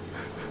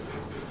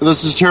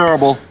 This is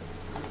terrible.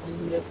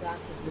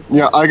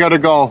 Yeah, I gotta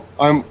go.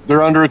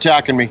 They're under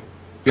attacking me.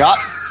 Yeah.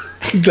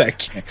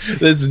 This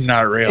is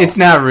not real. It's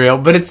not real,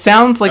 but it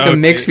sounds like a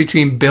mix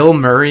between Bill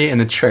Murray and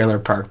the Trailer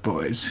Park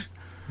Boys.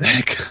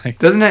 That guy.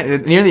 Doesn't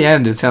it? Near the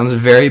end, it sounds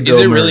very Bill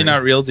Murray. Is it really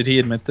not real? Did he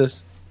admit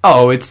this?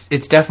 Oh, it's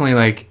definitely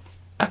like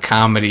a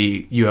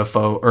comedy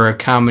UFO or a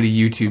comedy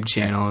YouTube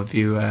channel. If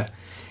you go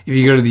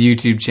to the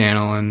YouTube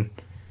channel, and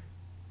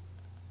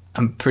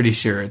I'm pretty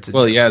sure it's.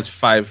 He has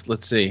 5.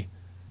 Let's see.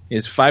 He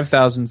has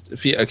 5,000.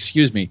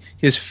 Excuse me.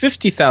 He has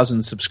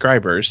 50,000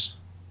 subscribers.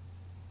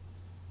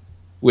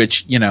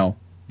 Which,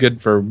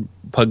 good for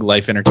Pug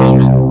Life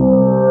Entertainment.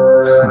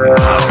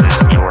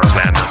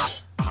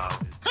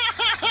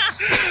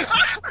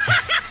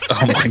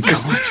 Oh my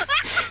god.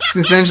 It's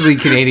essentially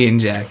Canadian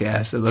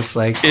Jackass, it looks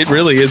like. It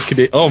really is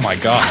Canadian. Oh my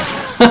god.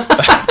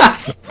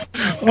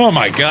 Oh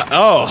my god.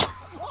 Oh.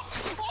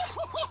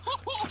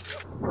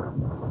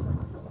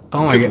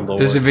 Oh my god.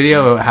 There's a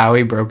video of how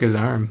he broke his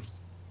arm.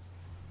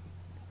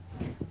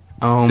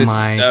 Oh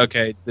my!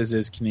 Okay, this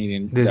is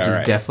Canadian. This All is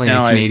right. definitely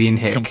Now a Canadian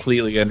I hick.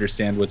 completely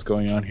understand what's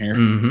going on here.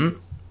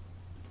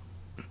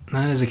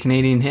 That is a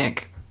Canadian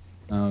hick.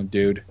 Oh,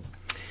 dude.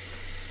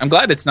 I'm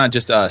glad it's not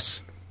just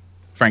us,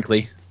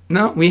 frankly.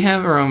 No, we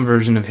have our own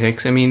version of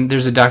hicks. I mean,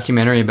 there's a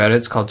documentary about it.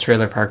 It's called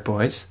Trailer Park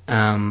Boys.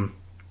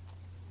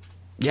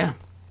 Yeah.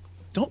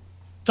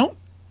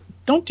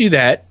 Don't do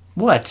that.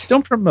 What?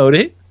 Don't promote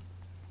it.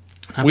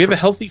 We have a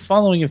healthy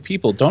following of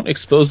people. Don't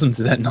expose them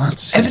to that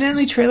nonsense.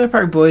 Evidently, Trailer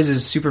Park Boys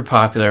is super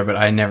popular, but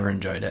I never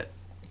enjoyed it.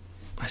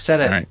 I said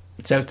it. All right.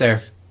 It's out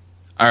there.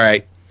 All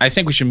right. I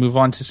think we should move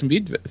on to some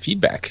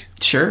feedback.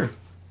 Sure.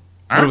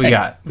 All What do we right.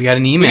 got? We got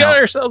an email. We got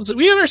ourselves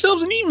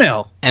an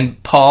email.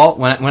 And Paul,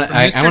 when I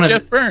Mr. want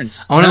Jeff to,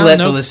 Burns. I want to No, let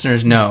no- the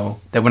listeners know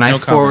that when I No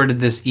comment. forwarded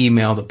this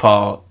email to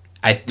Paul,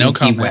 I think No he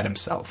comment. wet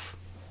himself.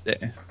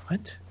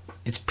 What?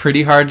 It's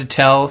pretty hard to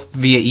tell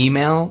via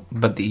email,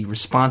 but the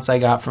response I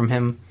got from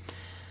him,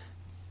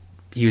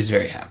 he was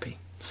very happy.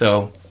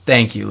 So,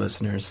 thank you,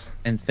 listeners.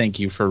 And thank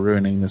you for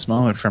ruining this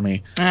moment for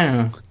me. I don't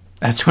know.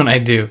 That's what I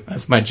do.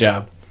 That's my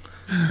job.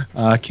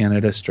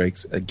 Canada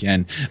strikes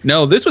again.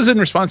 No, this was in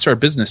response to our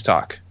business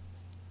talk.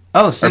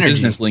 Oh, Our synergy.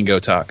 business lingo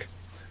talk.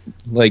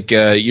 Like,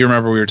 you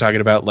remember we were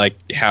talking about, like,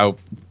 how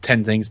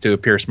 10 things to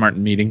appear smart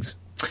in meetings?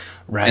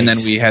 Right. And then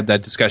we had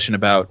that discussion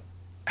about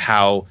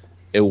how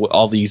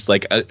all these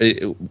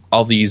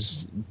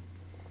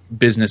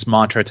business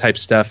mantra type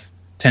stuff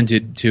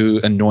tended to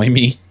annoy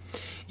me.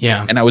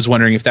 Yeah. And I was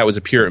wondering if that was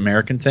a pure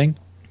American thing.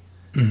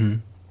 Mm-hmm.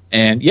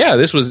 And yeah,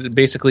 this was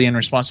basically in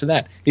response to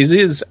that.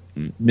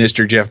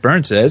 Mr. Jeff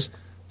Burns says,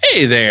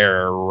 "Hey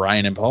there,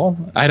 Ryan and Paul.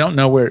 I don't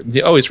know where.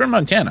 He's from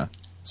Montana.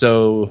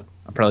 So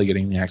I'm probably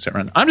getting the accent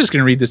wrong. I'm just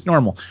going to read this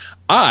normal.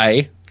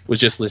 I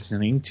was just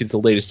listening to the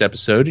latest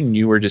episode, and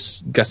you were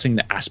discussing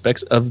the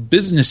aspects of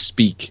business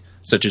speak,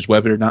 such as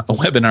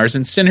webinars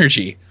and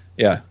synergy.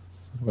 Yeah,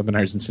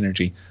 webinars and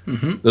synergy.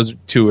 Mm-hmm. Those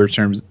two are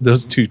terms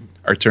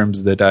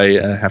that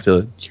I have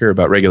to hear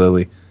about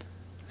regularly.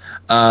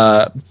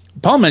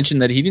 Paul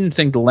mentioned that he didn't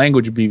think the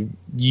language would be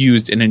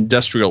used in an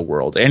industrial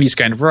world, and he's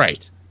kind of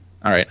right.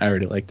 All right, I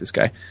already like this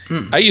guy.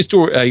 I used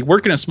to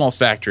work in a small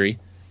factory,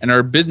 and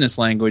our business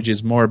language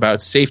is more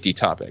about safety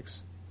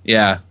topics.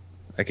 Yeah,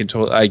 I could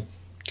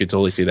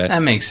totally see that.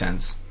 That makes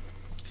sense.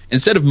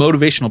 Instead of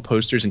motivational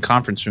posters in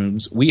conference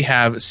rooms, we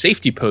have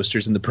safety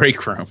posters in the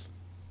break room.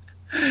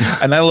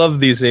 And I love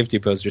these safety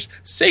posters.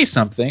 Say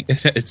something.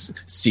 It's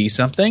see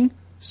something.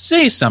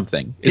 Say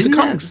something. Is a Isn't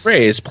common that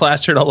phrase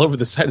plastered all over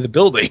the side of the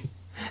building.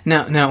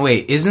 Now,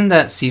 wait. Isn't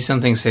that see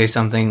something, say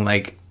something,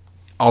 like,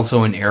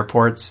 also in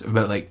airports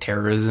about, like,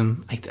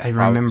 terrorism? I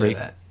remember Probably.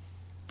 that.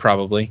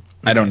 Probably.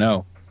 I don't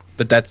know.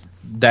 But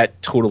that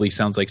totally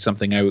sounds like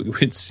something I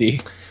would see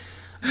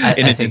in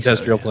an think so,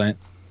 industrial yeah. plant.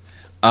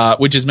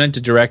 Which is meant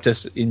to direct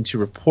us into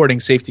reporting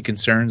safety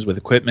concerns with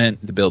equipment,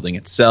 the building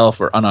itself,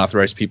 or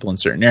unauthorized people in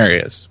certain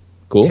areas.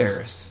 Cool.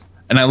 Terrorists.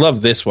 And I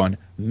love this one.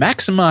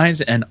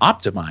 Maximize and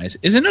optimize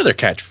is another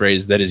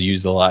catchphrase that is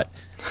used a lot.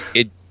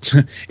 It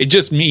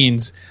just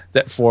means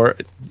that for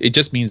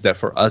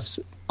us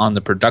on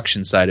the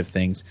production side of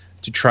things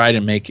to try to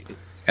make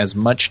as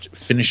much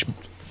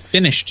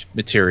finished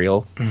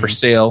material for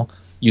sale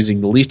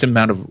using the least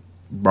amount of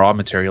raw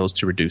materials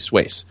to reduce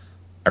waste.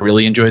 I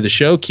really enjoy the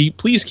show.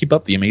 Please keep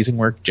up the amazing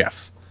work,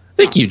 Jeff.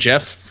 Thank you,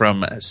 Jeff,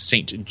 from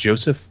St.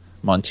 Joseph,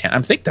 Montana.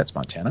 I think that's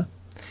Montana.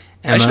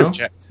 I should have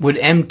checked. Would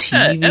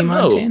MT be MO.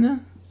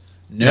 Montana?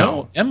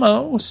 No,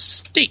 MO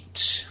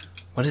State.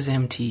 What is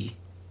MT?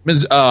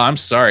 I'm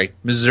sorry,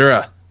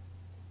 Missouri.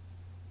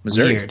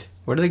 Weird.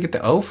 Where do they get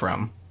the O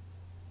from?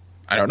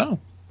 I don't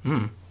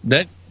know.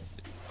 That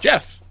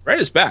Jeff, write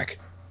us back.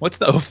 What's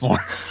the O for?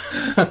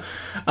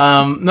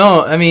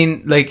 No, I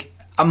mean, like,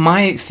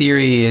 my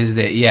theory is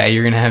that, yeah,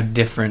 you're going to have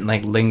different,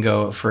 like,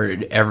 lingo for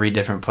every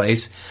different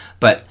place.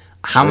 But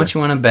how much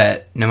you want to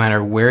bet, no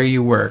matter where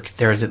you work,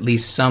 there is at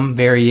least some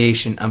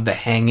variation of the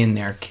hang in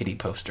there kitty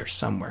poster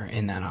somewhere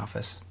in that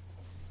office.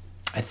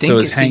 I think So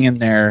is it's hang in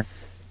there.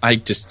 I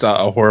just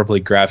saw a horribly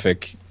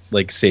graphic,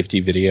 like,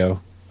 safety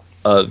video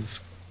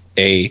of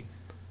a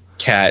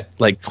cat,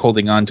 like,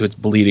 holding on to its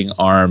bleeding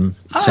arm,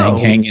 saying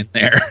hang in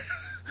there.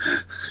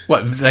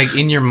 What, like,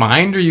 in your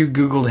mind, or you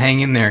Googled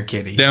hang in there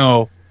kitty?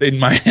 No, in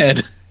my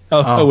head.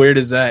 How weird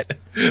is that?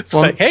 It's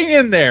like, hang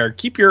in there.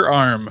 Keep your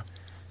arm.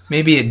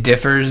 Maybe it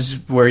differs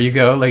where you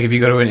go. Like, if you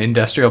go to an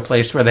industrial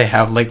place where they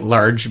have, like,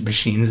 large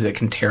machines that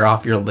can tear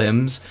off your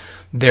limbs,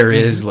 there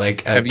is,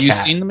 like, a Have you cat.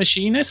 seen The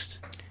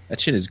Machinist? That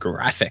shit is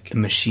graphic. The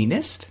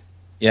Machinist?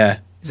 Yeah.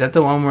 Is that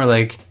the one where,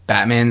 like,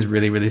 Batman's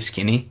really, really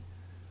skinny?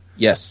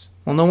 Yes.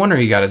 Well, no wonder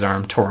he got his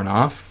arm torn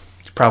off.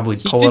 He probably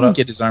He pulled it didn't up.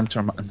 get his arm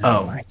torn. Never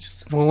Oh. mind.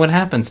 Well, what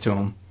happens to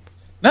him?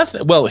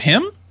 Nothing. Well,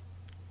 him?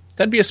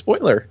 That'd be a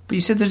spoiler. But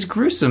you said there's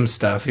gruesome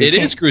stuff. You It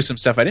can't- is gruesome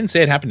stuff. I didn't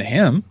say it happened to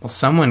him. Well,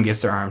 someone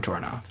gets their arm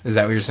torn off. Is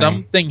that what you're saying?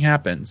 Something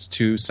happens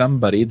to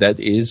somebody that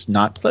is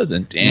not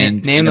pleasant.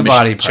 And Name in the a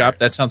body machine shop, part.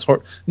 that sounds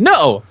horrible.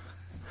 No!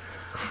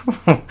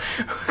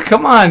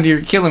 Come on,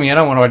 you're killing me. I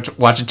don't want to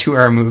watch a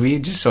 2-hour movie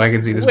just so I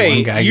can see this one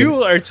Wait, guy.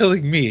 you are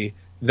telling me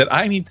that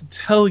I need to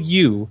tell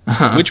you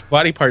which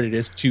body part it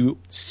is to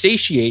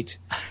satiate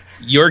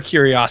your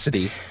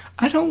curiosity.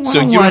 I don't want so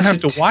to you watch don't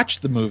have to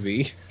watch the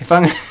movie. If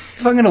I'm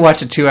going to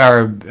watch a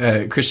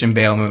 2-hour Christian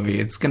Bale movie,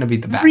 it's going to be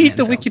the Batman. Read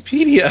the films.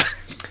 Wikipedia.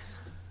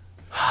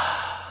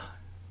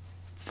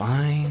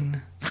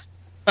 Fine.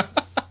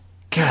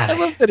 God,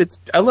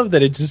 I love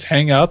that it just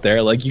hang out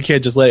there. Like, you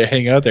can't just let it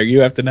hang out there. You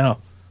have to know.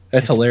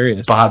 That's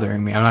hilarious.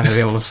 bothering me. I'm not going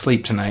to be able to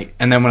sleep tonight.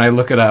 And then when I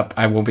look it up,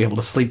 I won't be able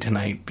to sleep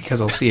tonight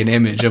because I'll see an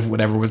image of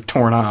whatever was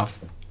torn off.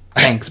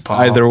 Thanks,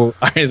 Paul.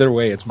 Either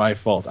way, it's my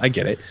fault. I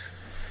get it.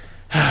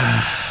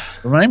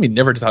 Remind me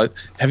never to talk.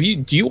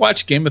 Do you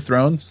watch Game of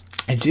Thrones?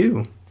 I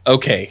do.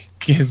 Okay.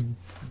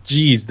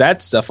 Geez,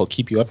 that stuff will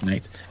keep you up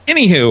nights.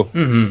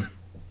 Anywho,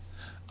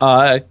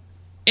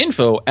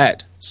 info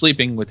at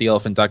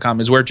sleepingwiththeelephant.com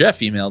is where Jeff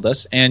emailed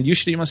us, and you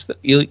should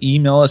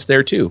email us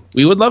there too.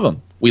 We would love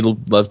them. We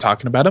love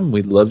talking about them.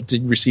 We'd love to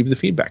receive the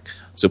feedback.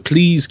 So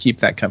please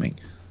keep that coming.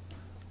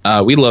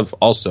 We love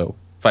also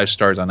 5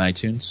 stars on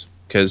iTunes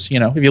because,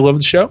 if you love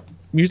the show,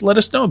 you let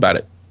us know about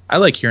it. I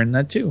like hearing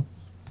that too.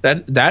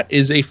 That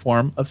is a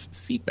form of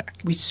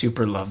feedback. We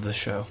super love the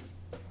show.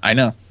 I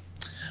know.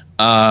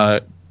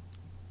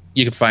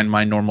 You can find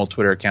my normal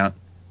Twitter account,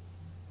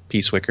 P.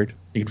 Swickard.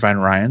 You can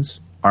find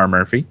Ryan's, R.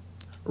 Murphy.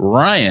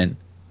 Ryan,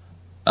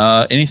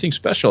 anything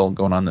special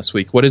going on this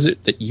week? What is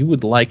it that you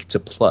would like to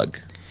plug?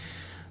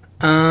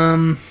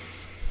 And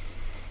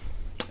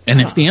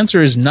if the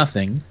answer is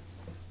nothing,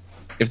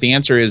 if the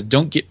answer is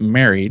don't get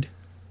married,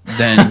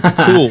 then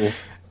cool.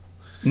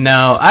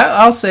 No,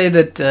 I'll say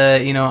that,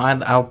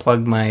 I'll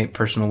plug my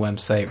personal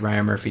website,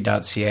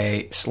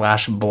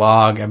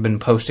 ryanmurphy.ca/blog. I've been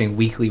posting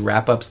weekly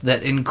wrap-ups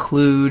that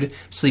include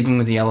Sleeping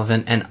with the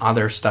Elephant and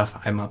other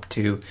stuff I'm up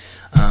to.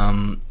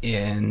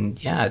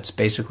 It's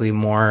basically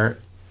more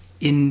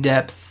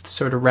in-depth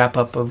sort of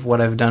wrap-up of what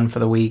I've done for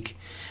the week.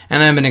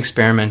 And I've been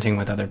experimenting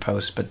with other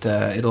posts, but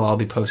it'll all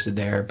be posted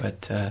there.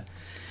 But,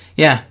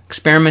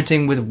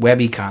 experimenting with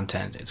webby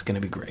content. It's going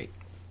to be great.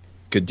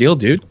 Good deal,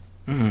 dude.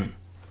 Mm-hmm.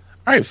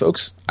 All right,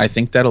 folks. I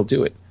think that'll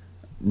do it.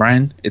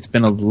 Brian, it's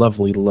been a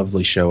lovely,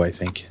 lovely show, I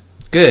think.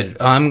 Good.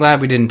 I'm glad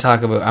we didn't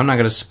talk about... I'm not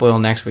going to spoil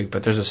next week,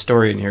 but there's a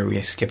story in here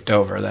we skipped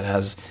over that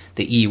has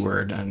the E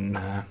word, and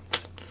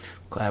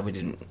glad we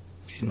didn't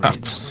read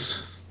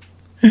it.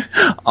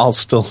 I'll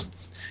still...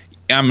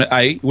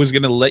 I was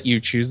going to let you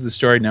choose the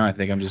story. Now I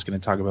think I'm just going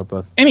to talk about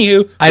both.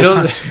 Anywho, I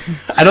don't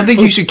think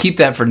you should keep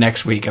that for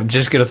next week. I'm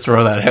just going to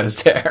throw that out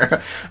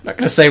there. I'm not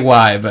going to say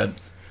why, but...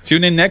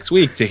 Tune in next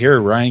week to hear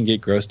Ryan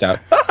get grossed out.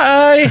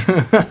 Bye!